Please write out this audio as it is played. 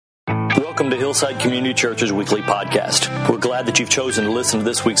Welcome to Hillside Community Church's weekly podcast. We're glad that you've chosen to listen to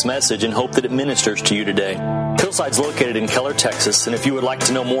this week's message and hope that it ministers to you today. Hillside's located in Keller, Texas, and if you would like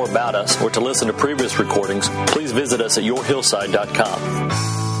to know more about us or to listen to previous recordings, please visit us at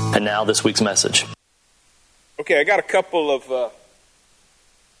yourhillside.com. And now this week's message. Okay, I got a couple of... I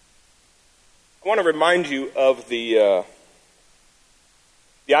want to remind you of the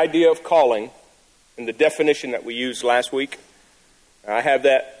idea of calling and the definition that we used last week. I have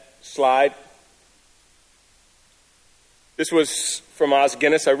that slide. This was from Os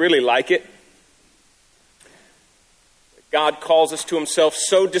Guinness. I really like it. God calls us to himself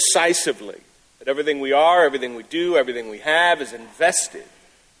so decisively that everything we are, everything we do, everything we have is invested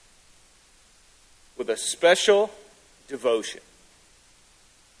with a special devotion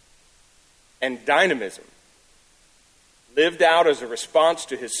and dynamism lived out as a response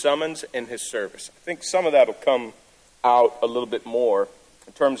to his summons and his service. I think some of that will come out a little bit more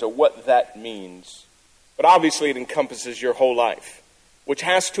in terms of what that means. But obviously it encompasses your whole life, which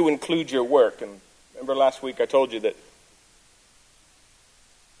has to include your work. And remember last week I told you that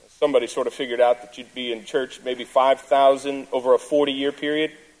somebody sort of figured out that you'd be in church maybe 5,000 over a 40-year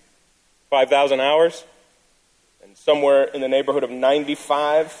period, 5,000 hours, and somewhere in the neighborhood of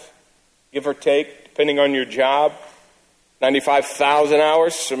 95, give or take, depending on your job, 95,000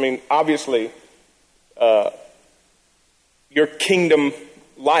 hours. I mean, obviously, your kingdom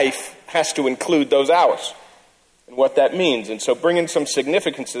life has to include those hours and what that means. And so bringing some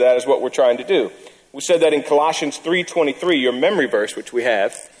significance to that is what we're trying to do. We said that in Colossians 3:23, your memory verse, which we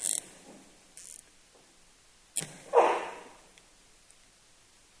have.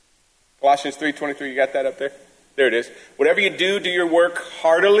 Colossians 3:23, you got that up there? There it is. Whatever you do, do your work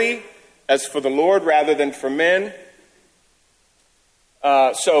heartily as for the Lord rather than for men.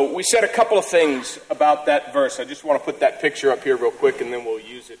 So we said a couple of things about that verse. I just want to put that picture up here real quick, and then we'll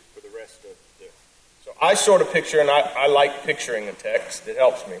use it for the rest of this. So I sort of picture, and I like picturing a text. It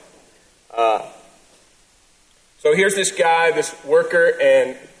helps me. So here's this guy, this worker,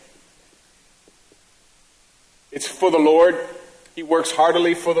 and it's for the Lord. He works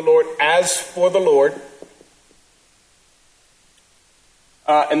heartily for the Lord, as for the Lord.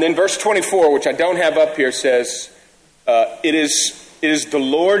 And then verse 24, which I don't have up here, says, It is the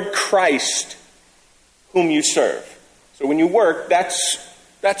Lord Christ whom you serve. So when you work,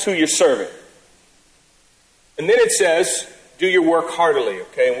 that's who you're serving. And then it says, do your work heartily,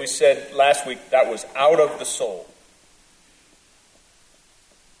 okay? And we said last week that was out of the soul.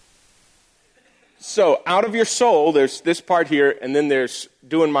 So out of your soul, there's this part here, and then there's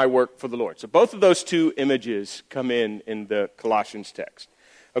doing my work for the Lord. So both of those two images come in the Colossians text,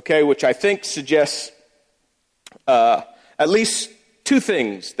 okay, which I think suggests at least two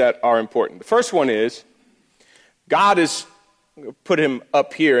things that are important. The first one is God has put him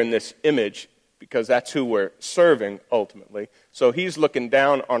up here in this image because that's who we're serving ultimately. So he's looking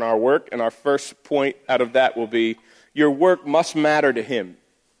down on our work, and our first point out of that will be your work must matter to him.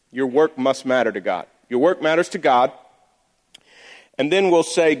 Your work must matter to God. Your work matters to God. And then we'll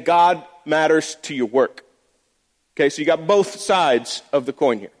say God matters to your work. Okay, so you got both sides of the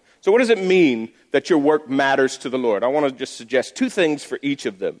coin here. So what does it mean that your work matters to the Lord? I want to just suggest two things for each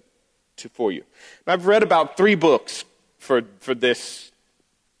of them for you. And I've read about 3 books for this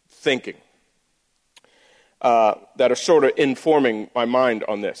thinking that are sort of informing my mind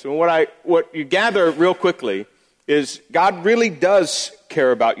on this. And what you gather real quickly is God really does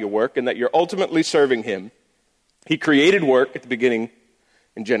care about your work and that you're ultimately serving him. He created work at the beginning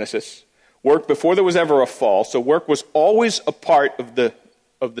in Genesis. Work before there was ever a fall. So work was always a part of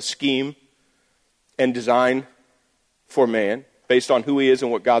the scheme and design for man based on who he is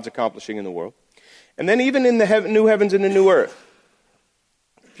and what God's accomplishing in the world. And then even in the new heavens and the new earth.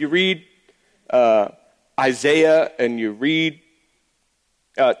 If you read Isaiah and you read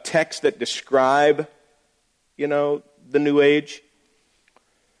texts that describe, the new age,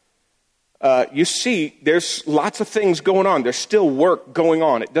 you see there's lots of things going on. There's still work going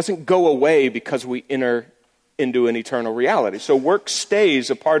on. It doesn't go away because we enter into an eternal reality. So work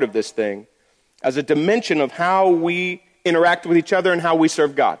stays a part of this thing as a dimension of how we interact with each other and how we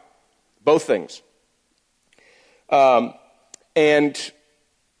serve God. Both things. And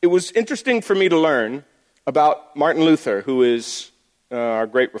it was interesting for me to learn about Martin Luther, who is our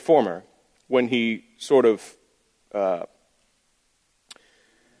great reformer, when he sort of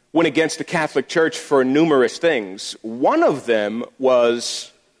went against the Catholic Church for numerous things. One of them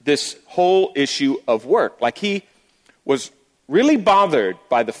was this whole issue of work. Like he was really bothered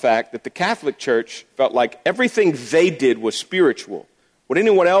by the fact that the Catholic Church felt like everything they did was spiritual. What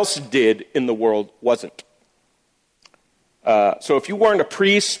anyone else did in the world wasn't. So if you weren't a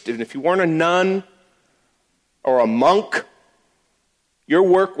priest, and if you weren't a nun or a monk, your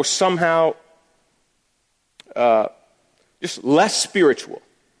work was somehow just less spiritual,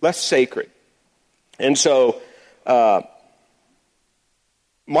 less sacred. And so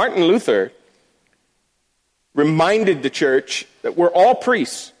Martin Luther reminded the church that we're all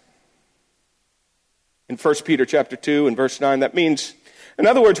priests. In 1 Peter chapter 2 and verse 9, that means, in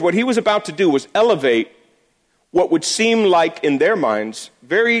other words, what he was about to do was elevate what would seem like, in their minds,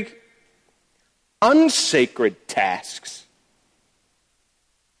 very unsacred tasks.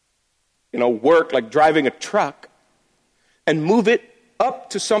 Work like driving a truck, and move it up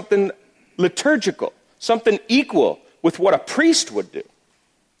to something liturgical, something equal with what a priest would do.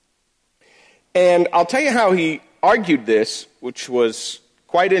 And I'll tell you how he argued this, which was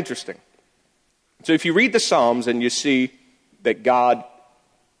quite interesting. So if you read the Psalms and you see that God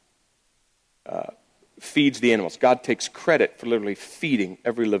feeds the animals, God takes credit for literally feeding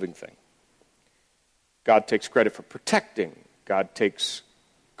every living thing. God takes credit for protecting. God takes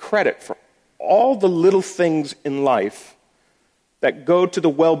credit for all the little things in life that go to the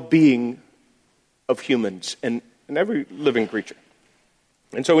well-being of humans and every living creature.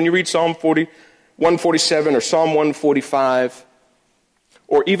 And so when you read Psalm 147 or Psalm 145,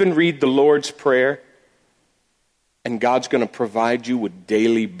 or even read the Lord's Prayer, and God's going to provide you with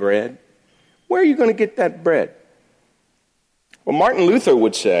daily bread, where are you going to get that bread? Well, Martin Luther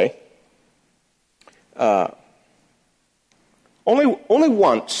would say, only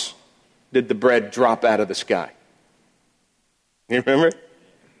once did the bread drop out of the sky. You remember?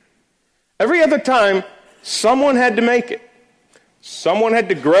 Every other time, someone had to make it. Someone had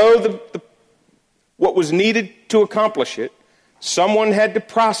to grow what was needed to accomplish it. Someone had to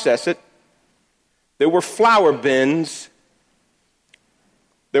process it. There were flour bins.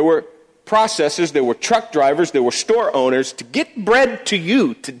 There were processors. There were truck drivers. There were store owners. To get bread to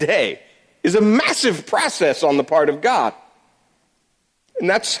you today is a massive process on the part of God. And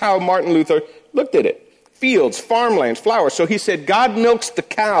that's how Martin Luther looked at it. Fields, farmlands, flowers. So he said, God milks the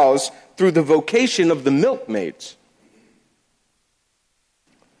cows through the vocation of the milkmaids.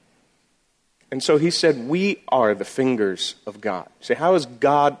 And so he said, we are the fingers of God. Say, how is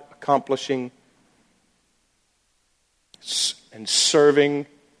God accomplishing and serving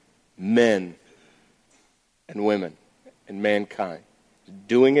men and women and mankind?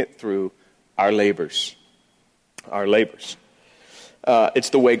 Doing it through our labors. Our labors. It's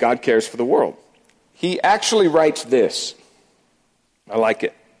the way God cares for the world. He actually writes this. I like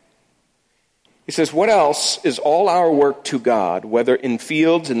it. He says, what else is all our work to God, whether in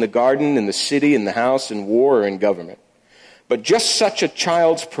fields, in the garden, in the city, in the house, in war, or in government, but just such a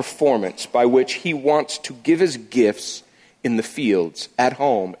child's performance by which he wants to give his gifts in the fields, at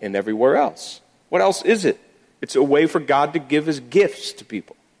home, and everywhere else? What else is it? It's a way for God to give his gifts to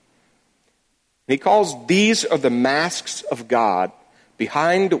people. And he calls these are the masks of God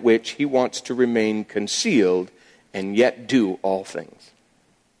behind which he wants to remain concealed and yet do all things.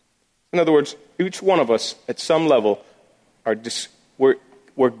 In other words, each one of us at some level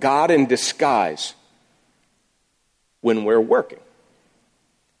we're God in disguise when we're working.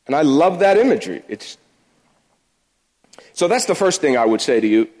 And I love that imagery. So that's the first thing I would say to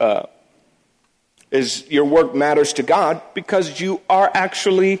you, is your work matters to God because you are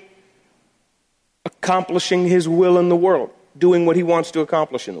actually accomplishing his will in the world, doing what he wants to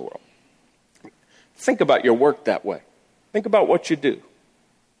accomplish in the world. Think about your work that way. Think about what you do.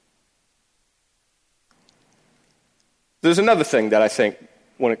 There's another thing that I think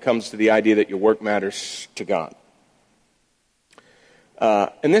when it comes to the idea that your work matters to God.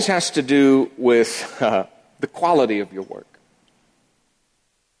 And this has to do with the quality of your work.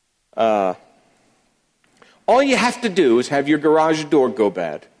 All you have to do is have your garage door go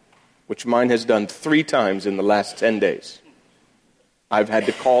bad, which mine has done 3 times in the last 10 days. I've had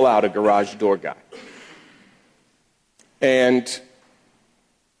to call out a garage door guy. And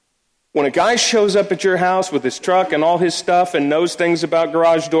when a guy shows up at your house with his truck and all his stuff and knows things about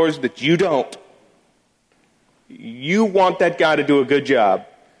garage doors that you don't, you want that guy to do a good job.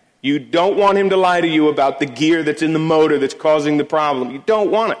 You don't want him to lie to you about the gear that's in the motor that's causing the problem. You don't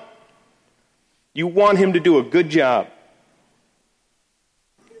want it. You want him to do a good job.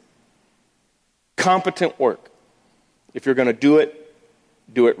 Competent work. If you're going to do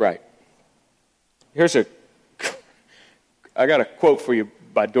it right. I got a quote for you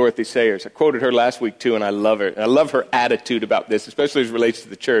by Dorothy Sayers. I quoted her last week too, and I love her. And I love her attitude about this, especially as it relates to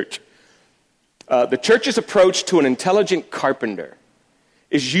the church. The church's approach to an intelligent carpenter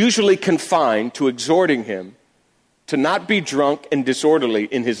is usually confined to exhorting him to not be drunk and disorderly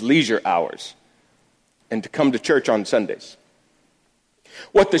in his leisure hours, and to come to church on Sundays.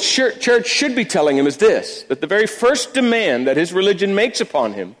 What the church should be telling him is this, that the very first demand that his religion makes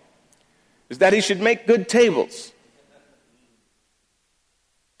upon him is that he should make good tables.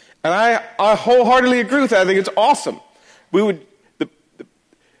 And I wholeheartedly agree with that. I think it's awesome. We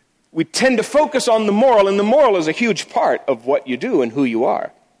tend to focus on the moral, and the moral is a huge part of what you do and who you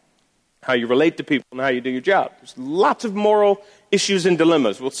are, how you relate to people and how you do your job. There's lots of moral issues and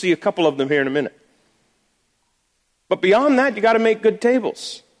dilemmas. We'll see a couple of them here in a minute. But beyond that, you got to make good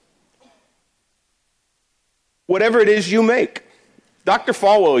tables. Whatever it is you make. Dr.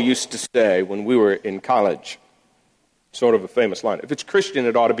 Falwell used to say when we were in college, sort of a famous line, if it's Christian,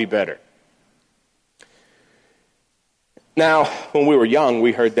 it ought to be better. Now, when we were young,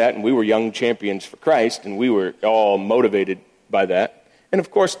 we heard that, and we were young champions for Christ, and we were all motivated by that. And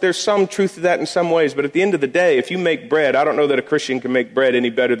of course, there's some truth to that in some ways, but at the end of the day, if you make bread, I don't know that a Christian can make bread any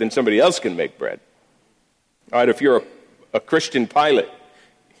better than somebody else can make bread. All right, if you're a Christian pilot,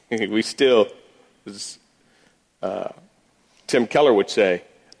 we still, as Tim Keller would say,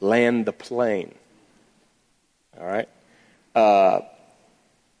 land the plane. All right?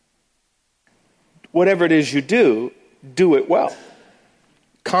 Whatever it is you do it well.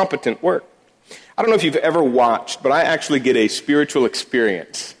 Competent work. I don't know if you've ever watched, but I actually get a spiritual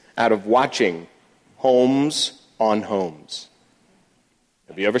experience out of watching Homes on Homes.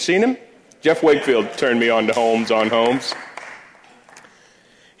 Have you ever seen him? Jeff Wakefield turned me on to Homes on Homes.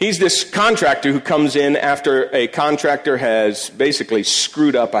 He's this contractor who comes in after a contractor has basically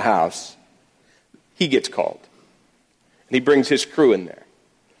screwed up a house. He gets called. And he brings his crew in there.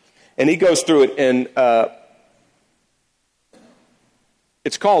 And he goes through it, and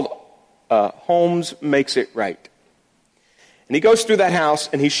it's called Holmes Makes It Right. And he goes through that house,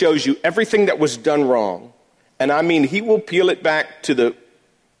 and he shows you everything that was done wrong. And I mean, he will peel it back to the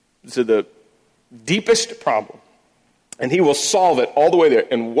deepest problem. And he will solve it all the way there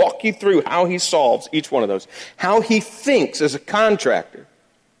and walk you through how he solves each one of those. How he thinks as a contractor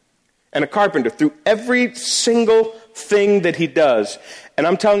and a carpenter through every single thing that he does. And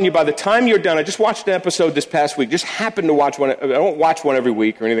I'm telling you, by the time you're done, I just watched an episode this past week. Just happened to watch one. I don't watch one every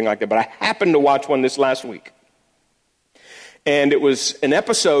week or anything like that, but I happened to watch one this last week. And it was an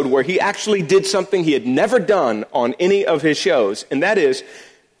episode where he actually did something he had never done on any of his shows. And that is,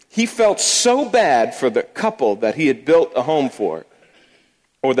 he felt so bad for the couple that he had built a home for,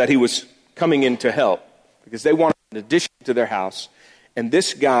 or that he was coming in to help, because they wanted an addition to their house. And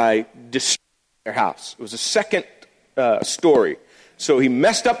this guy destroyed their house. It was a second story. So he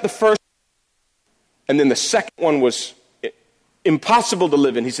messed up the first, and then the second one was impossible to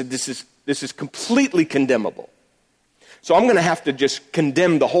live in. He said, this is completely condemnable. So I'm going to have to just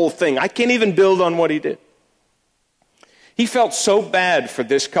condemn the whole thing. I can't even build on what he did. He felt so bad for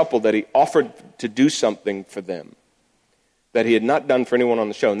this couple that he offered to do something for them that he had not done for anyone on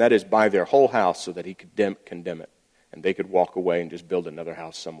the show, and that is buy their whole house so that he could condemn it, and they could walk away and just build another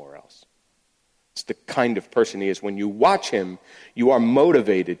house somewhere else. It's the kind of person he is. When you watch him, you are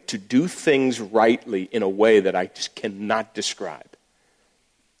motivated to do things rightly in a way that I just cannot describe.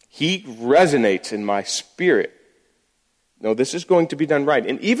 He resonates in my spirit. No, this is going to be done right.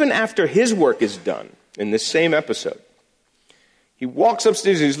 And even after his work is done, in this same episode, he walks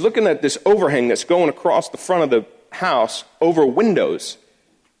upstairs and he's looking at this overhang that's going across the front of the house over windows.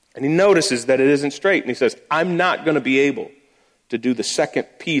 And he notices that it isn't straight. And he says, I'm not going to be able to do the second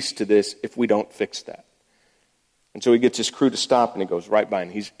piece to this if we don't fix that. And so he gets his crew to stop, and he goes right by,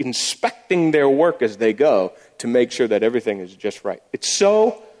 and he's inspecting their work as they go to make sure that everything is just right. It's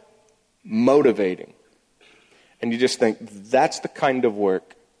so motivating. And you just think, that's the kind of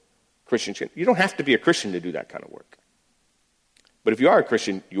work Christians should. You don't have to be a Christian to do that kind of work. But if you are a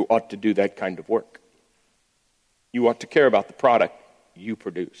Christian, you ought to do that kind of work. You ought to care about the product you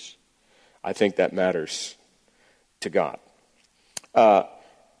produce. I think that matters to God.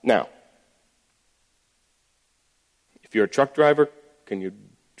 Now, if you're a truck driver, can you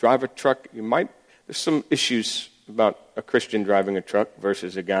drive a truck? There's some issues about a Christian driving a truck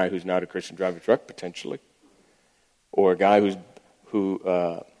versus a guy who's not a Christian driving a truck, potentially. Or a guy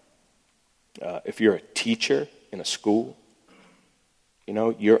if you're a teacher in a school,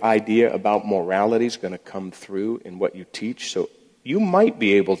 your idea about morality is going to come through in what you teach. So you might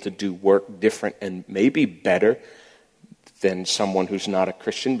be able to do work different and maybe better than someone who's not a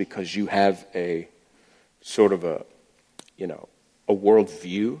Christian, because you have a sort of a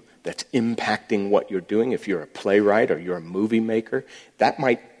worldview that's impacting what you're doing. If you're a playwright or you're a movie maker, that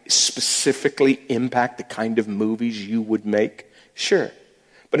might specifically impact the kind of movies you would make. Sure.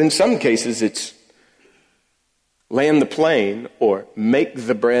 But in some cases, it's land the plane or make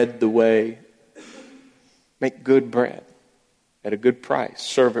the bread the way make good bread at a good price,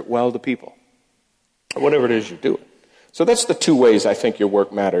 serve it well to people, or whatever it is you're doing. So that's the two ways I think your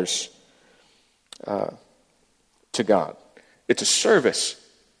work matters to God. It's a service,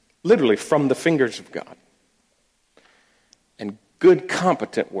 literally from the fingers of God, and good,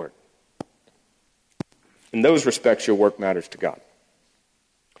 competent work. In those respects, your work matters to God.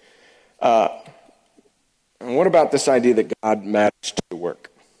 And what about this idea that God matters to your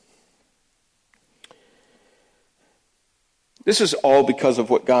work? This is all because of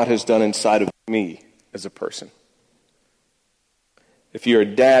what God has done inside of me as a person. If you're a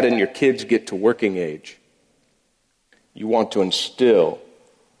dad and your kids get to working age, you want to instill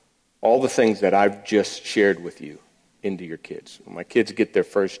all the things that I've just shared with you into your kids. When my kids get their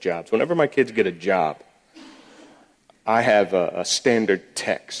first jobs, whenever my kids get a job, I have a standard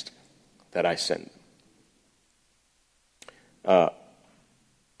text that I send them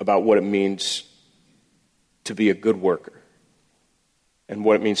about what it means to be a good worker and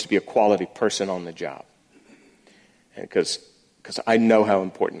what it means to be a quality person on the job. And because I know how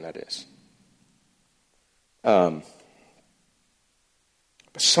important that is. But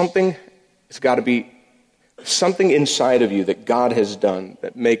something has got to be something inside of you that God has done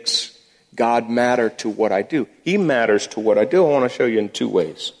that makes God matter to what I do. He matters to what I do. I want to show you in two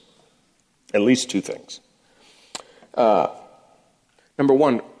ways. At least two things. Number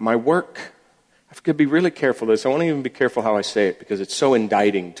one, my work, I have to be really careful of this. I want to even be careful how I say it because it's so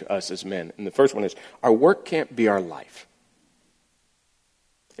indicting to us as men. And the first one is, our work can't be our life.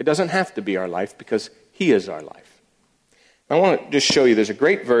 It doesn't have to be our life because He is our life. I want to just show you, there's a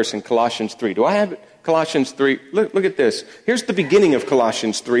great verse in Colossians 3. Do I have it? Colossians 3. Look at this. Here's the beginning of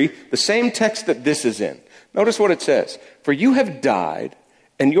Colossians 3, the same text that this is in. Notice what it says. For you have died,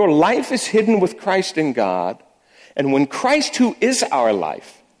 and your life is hidden with Christ in God. And when Christ, who is our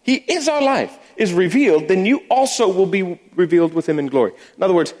life, He is our life, is revealed, then you also will be revealed with Him in glory. In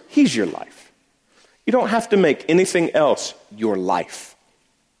other words, He's your life. You don't have to make anything else your life.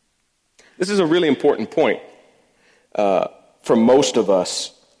 This is a really important point for most of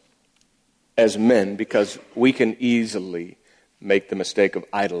us as men, because we can easily make the mistake of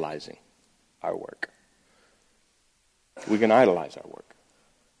idolizing our work. We can idolize our work.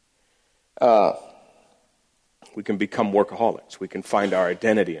 We can become workaholics. We can find our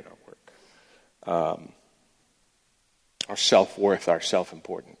identity in our work, our self-worth, our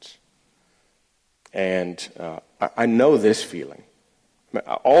self-importance. And I know this feeling.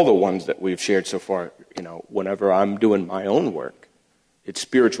 All the ones that we've shared so far, whenever I'm doing my own work, it's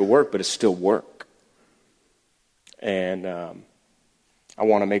spiritual work, but it's still work. And I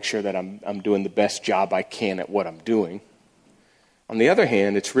want to make sure that I'm doing the best job I can at what I'm doing. On the other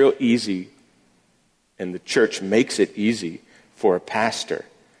hand, it's real easy, and the church makes it easy for a pastor,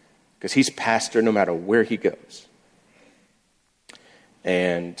 because he's pastor no matter where he goes.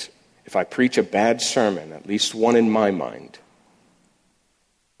 And if I preach a bad sermon, at least one in my mind,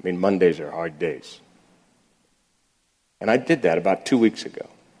 Mondays are hard days. And I did that about 2 weeks ago.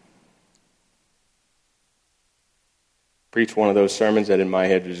 Preached one of those sermons that in my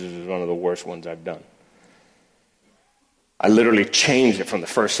head was one of the worst ones I've done. I literally changed it from the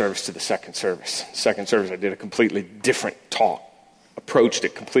first service to the second service. Second service, I did a completely different talk. Approached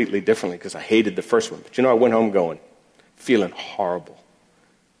it completely differently because I hated the first one. But I went home feeling horrible.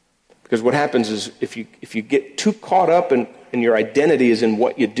 Because what happens is if you get too caught up and your identity is in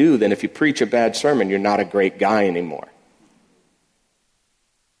what you do, then if you preach a bad sermon, you're not a great guy anymore.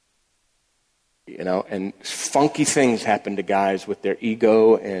 And funky things happen to guys with their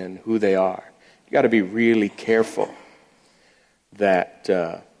ego and who they are. You got to be really careful that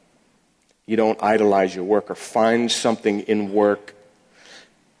you don't idolize your work or find something in work.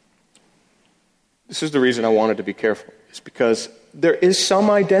 This is the reason I wanted to be careful. It's because there is some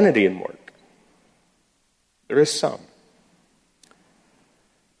identity in work. There is some.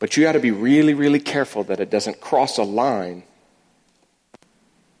 But you got to be really, really careful that it doesn't cross a line.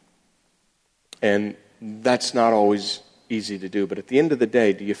 And that's not always easy to do. But at the end of the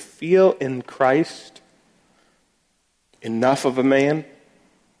day, do you feel in Christ enough of a man?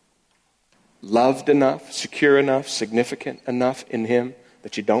 Loved enough, secure enough, significant enough in Him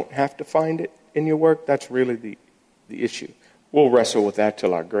that you don't have to find it in your work? That's really the issue. We'll wrestle with that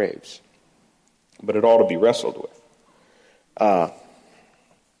till our graves. But it ought to be wrestled with.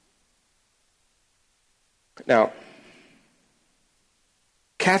 Now,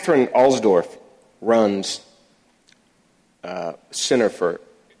 Catherine Alsdorf runs Center for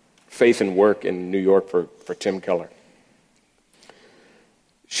Faith and Work in New York for Tim Keller.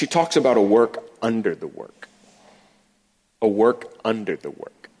 She talks about a work under the work. A work under the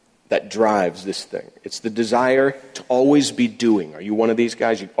work. that drives this thing. It's the desire to always be doing. Are you one of these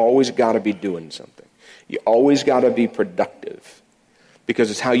guys? You always got to be doing something. You always got to be productive, because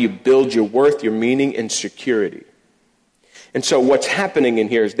it's how you build your worth, your meaning, and security. And so what's happening in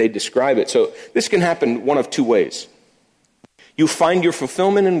here is they describe it. So this can happen one of two ways. You find your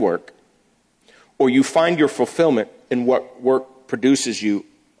fulfillment in work, or you find your fulfillment in what work produces you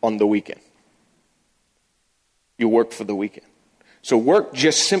on the weekend. You work for the weekend. So work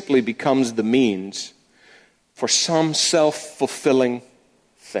just simply becomes the means for some self-fulfilling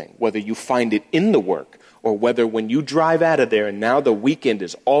thing, whether you find it in the work or whether when you drive out of there and now the weekend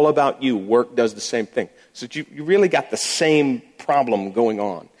is all about you, work does the same thing. So you really got the same problem going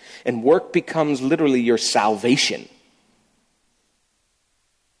on. And work becomes literally your salvation.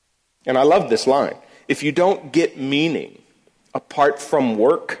 And I love this line. If you don't get meaning apart from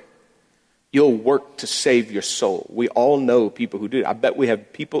work, you'll work to save your soul. We all know people who do it. I bet we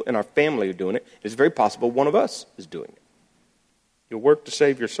have people in our family who are doing it. It's very possible one of us is doing it. You'll work to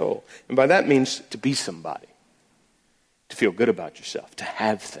save your soul. And by that means to be somebody, to feel good about yourself, to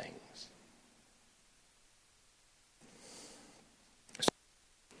have things.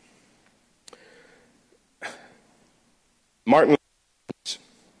 Martin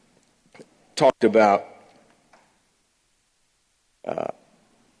talked about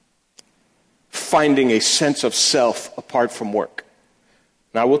finding a sense of self apart from work.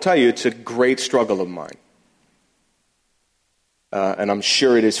 Now, I will tell you, it's a great struggle of mine. And I'm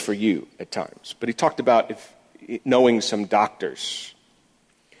sure it is for you at times. But he talked about knowing some doctors.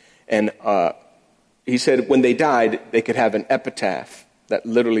 And he said when they died, they could have an epitaph that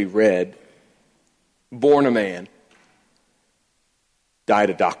literally read, "Born a man, died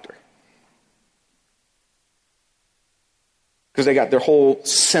a doctor." Because they got their whole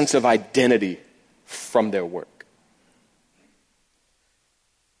sense of identity from their work.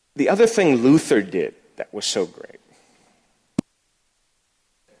 The other thing Luther did that was so great,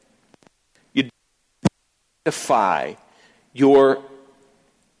 you identify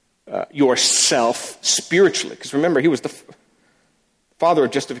yourself spiritually. Because remember, he was the father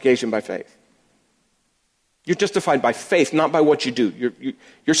of justification by faith. You're justified by faith, not by what you do.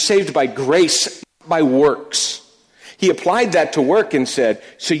 You're saved by grace, not by works. He applied that to work and said,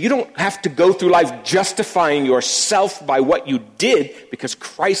 so you don't have to go through life justifying yourself by what you did, because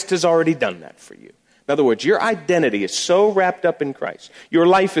Christ has already done that for you. In other words, your identity is so wrapped up in Christ. Your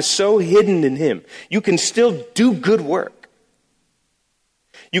life is so hidden in Him. You can still do good work.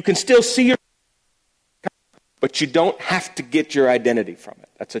 You can still see your, but you don't have to get your identity from it.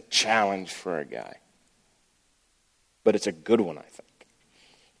 That's a challenge for a guy. But it's a good one, I think.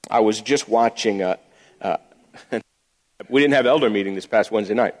 I was just watching we didn't have elder meeting this past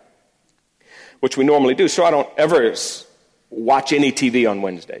Wednesday night, which we normally do, so I don't ever watch any TV on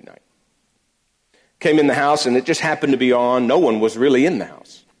Wednesday night. Came in the house, and it just happened to be on. No one was really in the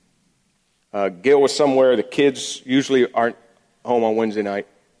house. Gail was somewhere. The kids usually aren't home on Wednesday night.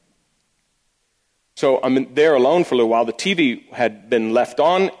 So I'm there alone for a little while. The TV had been left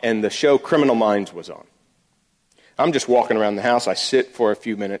on, and the show Criminal Minds was on. I'm just walking around the house. I sit for a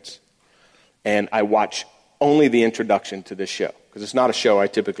few minutes, and I watch only the introduction to this show, because it's not a show I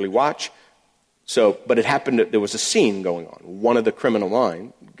typically watch. So, but it happened that there was a scene going on. One of the Criminal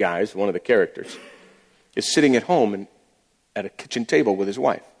Mind guys, one of the characters, is sitting at home and at a kitchen table with his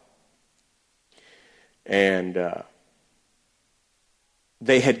wife. And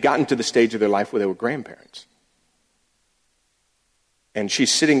they had gotten to the stage of their life where they were grandparents. And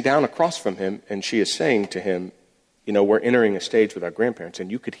she's sitting down across from him, and she is saying to him, you know, we're entering a stage with our grandparents,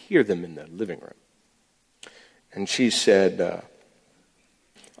 and you could hear them in the living room. And she said,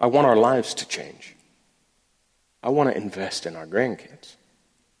 I want our lives to change. I want to invest in our grandkids.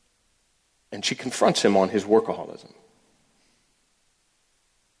 And she confronts him on his workaholism.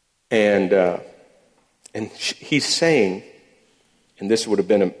 And he's saying, and this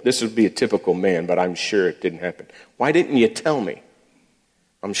would be a typical man, but I'm sure it didn't happen. Why didn't you tell me?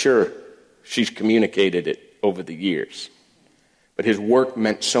 I'm sure she's communicated it over the years. But his work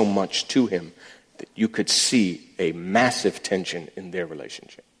meant so much to him that you could see a massive tension in their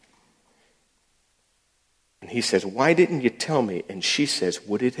relationship. And he says, why didn't you tell me? And she says,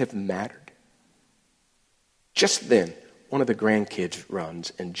 would it have mattered? Just then, one of the grandkids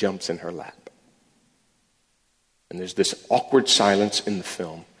runs and jumps in her lap. And there's this awkward silence in the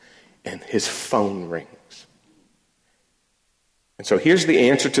film, and his phone rings. And so here's the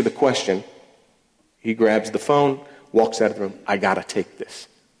answer to the question. He grabs the phone, walks out of the room. I got to take this.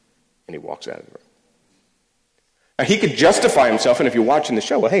 And he walks out of the room. Now, he could justify himself, and if you're watching the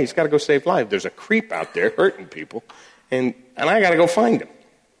show, well, hey, he's got to go save lives. There's a creep out there hurting people, and I got to go find him.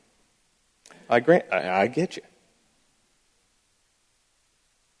 I get you.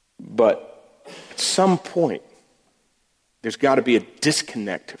 But at some point, there's got to be a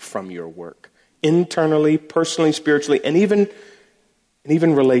disconnect from your work. Internally, personally, spiritually, and even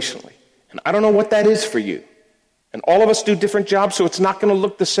relationally. And I don't know what that is for you. And all of us do different jobs, so it's not going to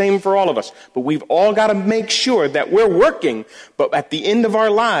look the same for all of us. But we've all got to make sure that we're working, but at the end of our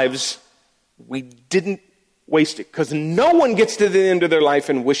lives, we didn't waste it. Because no one gets to the end of their life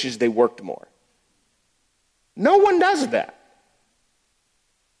and wishes they worked more. No one does that.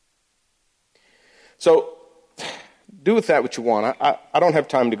 So, do with that what you want. I don't have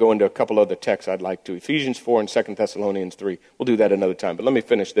time to go into a couple other texts I'd like to. Ephesians 4 and 2 Thessalonians 3. We'll do that another time. But let me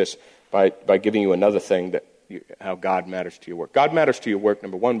finish this by giving you another thing how God matters to your work. God matters to your work,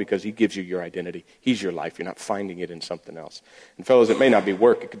 number one, because he gives you your identity. He's your life. You're not finding it in something else. And fellows, it may not be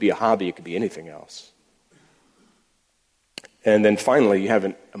work. It could be a hobby. It could be anything else. And then finally, you have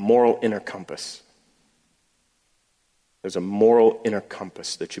a moral inner compass. There's a moral inner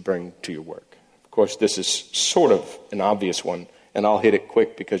compass that you bring to your work. Of course, this is sort of an obvious one, and I'll hit it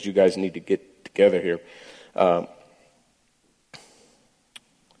quick because you guys need to get together here.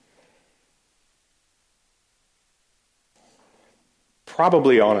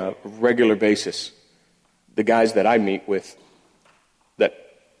 Probably on a regular basis, the guys that I meet with that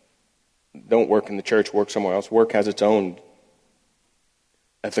don't work in the church, work somewhere else, work has its own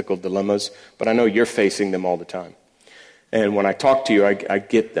ethical dilemmas, but I know you're facing them all the time. And when I talk to you, I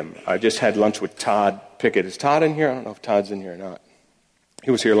get them. I just had lunch with Todd Pickett. Is Todd in here? I don't know if Todd's in here or not.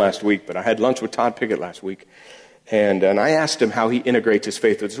 He was here last week, but I had lunch with Todd Pickett last week. And I asked him how he integrates his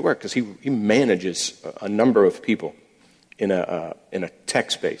faith with his work, because he manages a number of people in a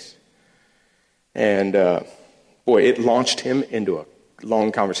tech space. And boy, it launched him into a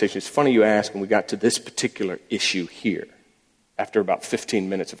long conversation. It's funny you ask, and we got to this particular issue here after about 15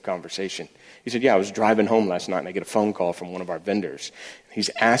 minutes of conversation. He said, I was driving home last night and I get a phone call from one of our vendors.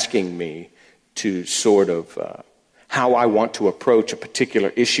 He's asking me to sort of how I want to approach a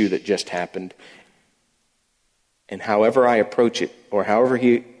particular issue that just happened. And however I approach it, or however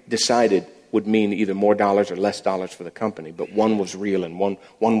he decided, would mean either more dollars or less dollars for the company. But one was real and one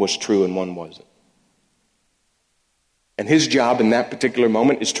was true and one wasn't. And his job in that particular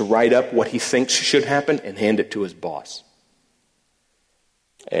moment is to write up what he thinks should happen and hand it to his boss.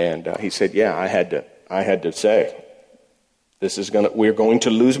 And he said, I had to say, we're going to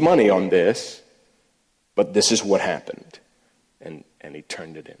lose money on this, but this is what happened. And he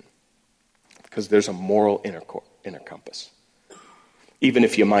turned it in. Because there's a moral inner compass. Even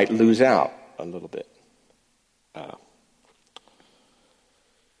if you might lose out a little bit. I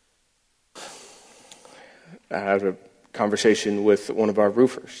had a conversation with one of our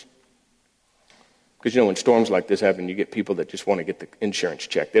roofers. Because, when storms like this happen, you get people that just want to get the insurance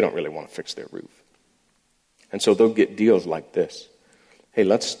check. They don't really want to fix their roof. And so they'll get deals like this. Hey,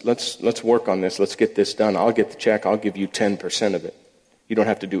 let's work on this. Let's get this done. I'll get the check. I'll give you 10% of it. You don't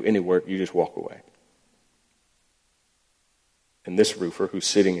have to do any work. You just walk away. And this roofer, who's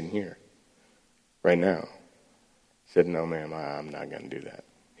sitting in here right now, said, no, ma'am, I'm not going to do that.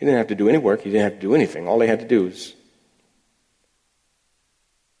 He didn't have to do any work. He didn't have to do anything. All he had to do was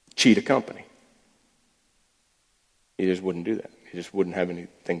cheat a company. He just wouldn't do that. He just wouldn't have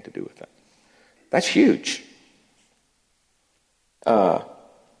anything to do with that. That's huge. Then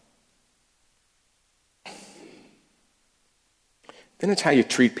it's how you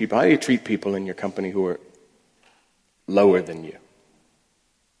treat people. How do you treat people in your company who are lower than you?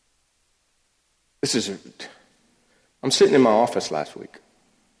 I'm sitting in my office last week,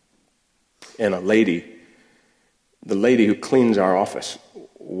 and the lady who cleans our office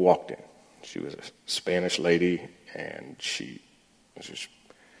walked in. She was a Spanish lady, and she had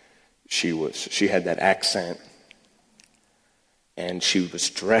that accent, and she was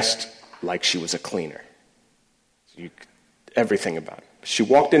dressed like she was a cleaner. Everything about it. She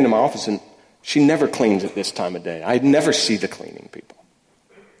walked into my office, and she never cleans at this time of day. I never see the cleaning people.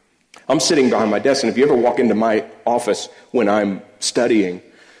 I'm sitting behind my desk, and if you ever walk into my office when I'm studying,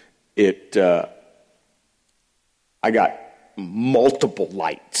 I got multiple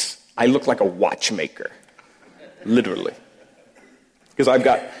lights. I look like a watchmaker, literally, because I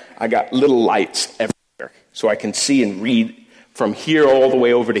got little lights everywhere, so I can see and read from here all the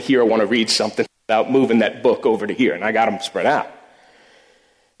way over to here. I want to read something without moving that book over to here, and I got them spread out.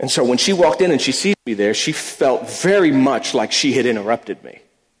 And so when she walked in and she sees me there, she felt very much like she had interrupted me.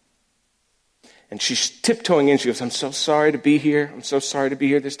 And she's tiptoeing in. She goes, I'm so sorry to be here. I'm so sorry to be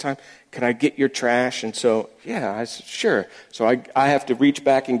here this time. Can I get your trash? And so, yeah, I said, sure. So I have to reach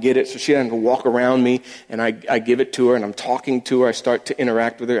back and get it. So she doesn't walk around me, and I give it to her, and I'm talking to her. I start to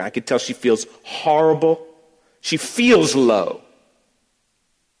interact with her. I could tell she feels horrible. She feels low.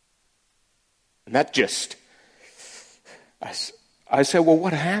 And that just, I said, well,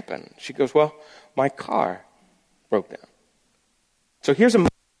 what happened? She goes, well, my car broke down. So here's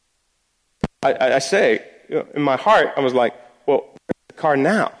I say, in my heart, I was like, well, where's the car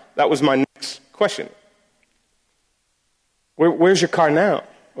now? That was my next question. Where's your car now?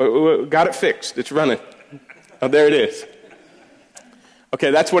 Got it fixed. It's running. Oh, there it is. Okay,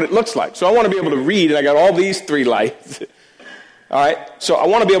 that's what it looks like. So I want to be able to read, and I got all these 3 lights. All right, so I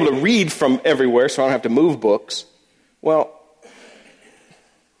want to be able to read from everywhere so I don't have to move books. Well,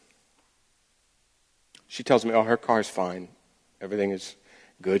 she tells me, oh, her car's fine. Everything is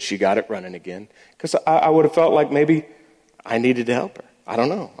good. She got it running again. Because I would have felt like maybe I needed to help her. I don't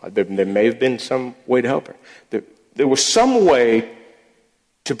know. There may have been some way to help her. There was some way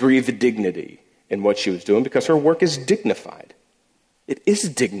to breathe the dignity in what she was doing because her work is dignified. It is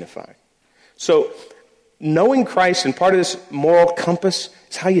dignified. So knowing Christ and part of this moral compass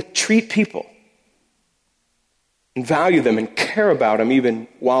is how you treat people and value them and care about them even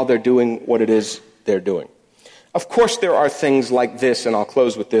while they're doing what it is they're doing. Of course, there are things like this, and I'll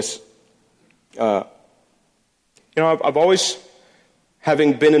close with this. I've always,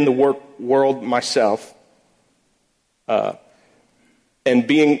 having been in the work world myself, and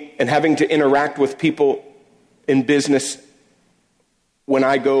having to interact with people in business when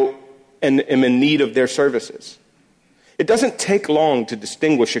I go and am in need of their services. It doesn't take long to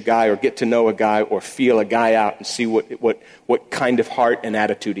distinguish a guy or get to know a guy or feel a guy out and see what kind of heart and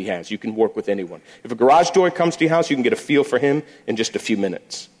attitude he has. You can work with anyone. If a garage door comes to your house, you can get a feel for him in just a few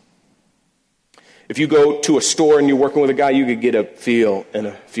minutes. If you go to a store and you're working with a guy, you could get a feel in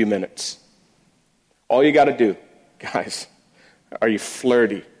a few minutes. All you got to do, guys, are you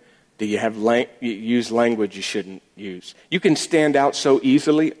flirty? Do you have use language you shouldn't use? You can stand out so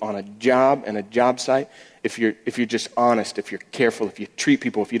easily on a job and a job site if you're just honest, if you're careful, if you treat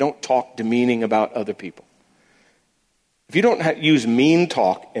people, if you don't talk demeaning about other people. If you don't use mean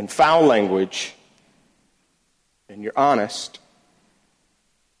talk and foul language, and you're honest,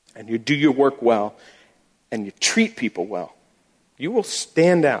 and you do your work well, and you treat people well, you will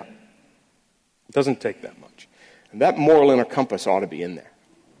stand out. It doesn't take that much. And that moral inner compass ought to be in there.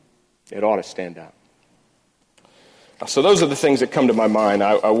 It ought to stand out. So those are the things that come to my mind.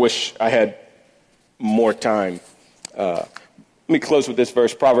 I wish I had more time. Let me close with this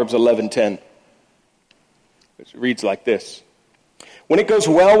verse, Proverbs 11:10. It reads like this. When it goes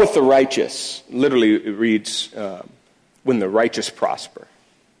well with the righteous, literally it reads, when the righteous prosper.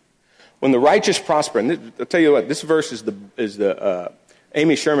 When the righteous prosper, and I'll tell you what, this verse is the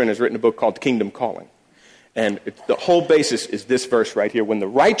Amy Sherman has written a book called Kingdom Calling. And the whole basis is this verse right here. When the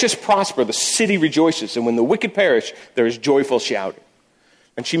righteous prosper, the city rejoices. And when the wicked perish, there is joyful shouting.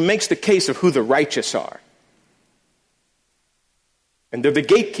 And she makes the case of who the righteous are. And they're the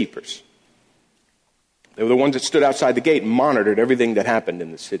gatekeepers. They were the ones that stood outside the gate and monitored everything that happened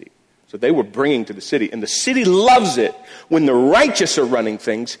in the city. So they were bringing to the city. And the city loves it when the righteous are running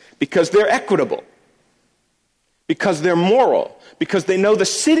things because they're equitable. Because they're moral. Because they know the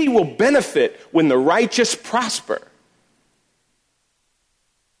city will benefit when the righteous prosper.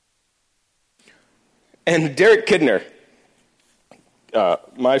 And Derek Kidner,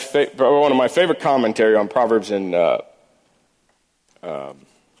 one of my favorite commentary on Proverbs and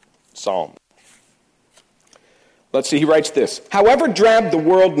Psalm. Let's see, he writes this. However drab the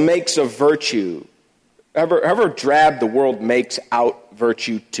world makes of virtue, however drab the world makes out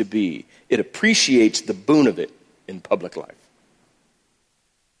virtue to be, it appreciates the boon of it in public life.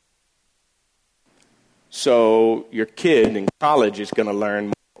 So your kid in college is going to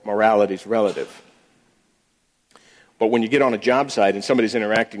learn morality is relative. But when you get on a job site and somebody's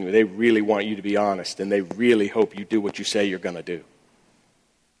interacting with you, they really want you to be honest, and they really hope you do what you say you're going to do.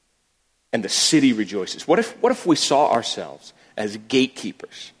 And the city rejoices. What if we saw ourselves as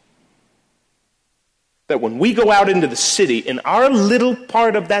gatekeepers? That when we go out into the city, in our little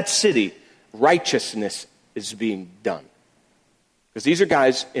part of that city, righteousness is being done. Because these are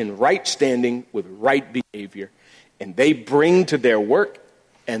guys in right standing with right behavior, and they bring to their work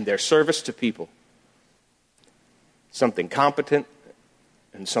and their service to people something competent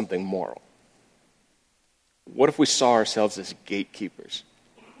and something moral. What if we saw ourselves as gatekeepers?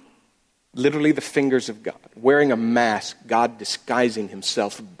 Literally the fingers of God, wearing a mask, God disguising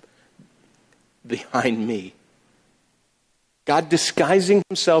himself behind me. God disguising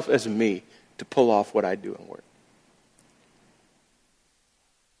himself as me to pull off what I do in work.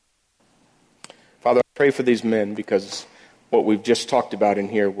 Father, I pray for these men because what we've just talked about in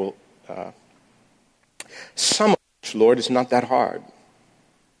here will, some of which, Lord, is not that hard.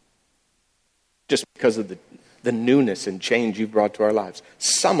 Just because of the newness and change you've brought to our lives.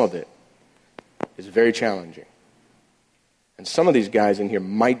 Some of it is very challenging. And some of these guys in here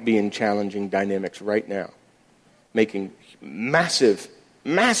might be in challenging dynamics right now, making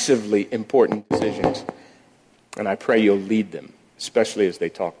massively important decisions. And I pray you'll lead them, especially as they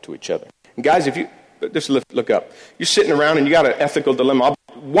talk to each other. And guys, if you just look up, you're sitting around and you got an ethical dilemma.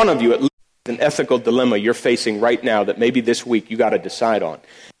 One of you at least has an ethical dilemma you're facing right now that maybe this week you got to decide on.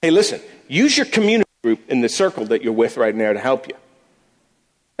 Hey, listen, use your community group in the circle that you're with right now to help you.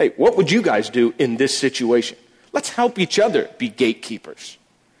 Hey, what would you guys do in this situation? Let's help each other be gatekeepers.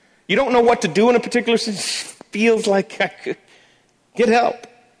 You don't know what to do in a particular situation. Feels like get help.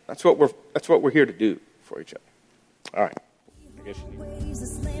 That's what we're here to do for each other. All right. I guess you need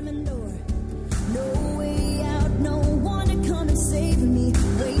No way out, no one to come and save me.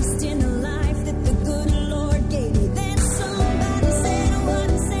 Wasting a life.